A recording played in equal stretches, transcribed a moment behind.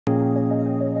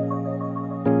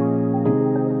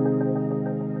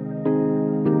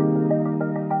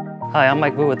Hi, I'm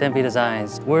Mike Wu with MP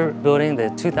Designs. We're building the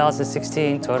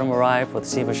 2016 Toyota Mirai for the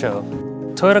SEMA Show.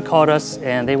 Toyota called us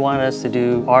and they wanted us to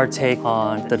do our take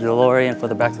on the DeLorean for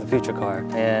the Back to the Future car.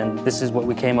 And this is what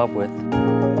we came up with.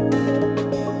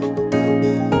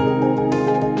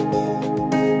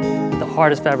 The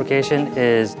hardest fabrication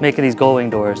is making these gull wing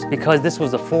doors. Because this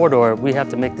was a four-door, we have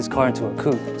to make this car into a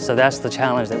coupe. So that's the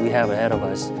challenge that we have ahead of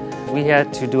us. We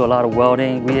had to do a lot of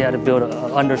welding. We had to build an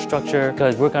understructure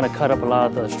because we're going to cut up a lot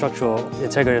of the structural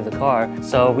integrity of the car.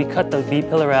 So we cut the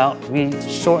B-pillar out, we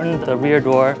shortened the rear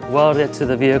door, welded it to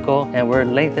the vehicle, and we're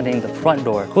lengthening the front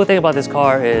door. Cool thing about this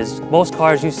car is most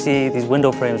cars you see these window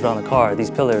frames around the car,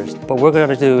 these pillars. What we're going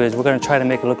to do is we're going to try to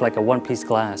make it look like a one-piece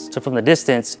glass. So from the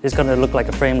distance, it's going to look like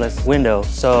a frameless window.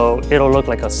 So it'll look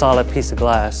like a solid piece of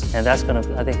glass. And that's going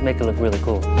to, I think, make it look really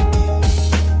cool.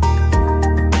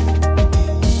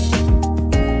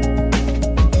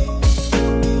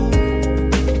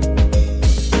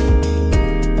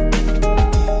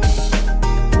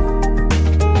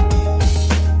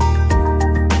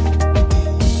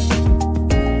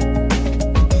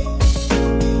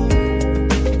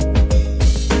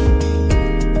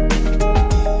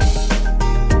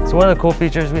 So one of the cool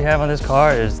features we have on this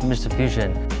car is Mr.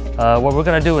 Fusion. What we're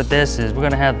going to do with this is we're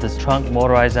going to have this trunk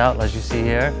motorized out, as you see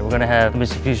here. And we're going to have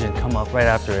Mr. Fusion come up right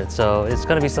after it. So it's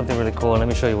going to be something really cool. Let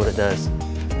me show you what it does.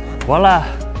 Voila!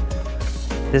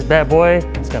 This bad boy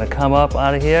is going to come up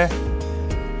out of here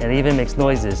and it even makes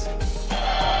noises.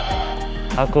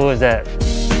 How cool is that?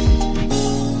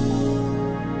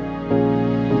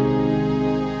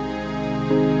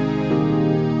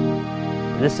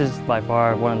 This is by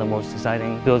far one of the most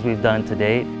exciting builds we've done to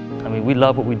date. I mean, we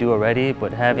love what we do already,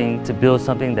 but having to build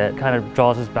something that kind of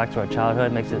draws us back to our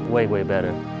childhood makes it way, way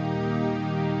better.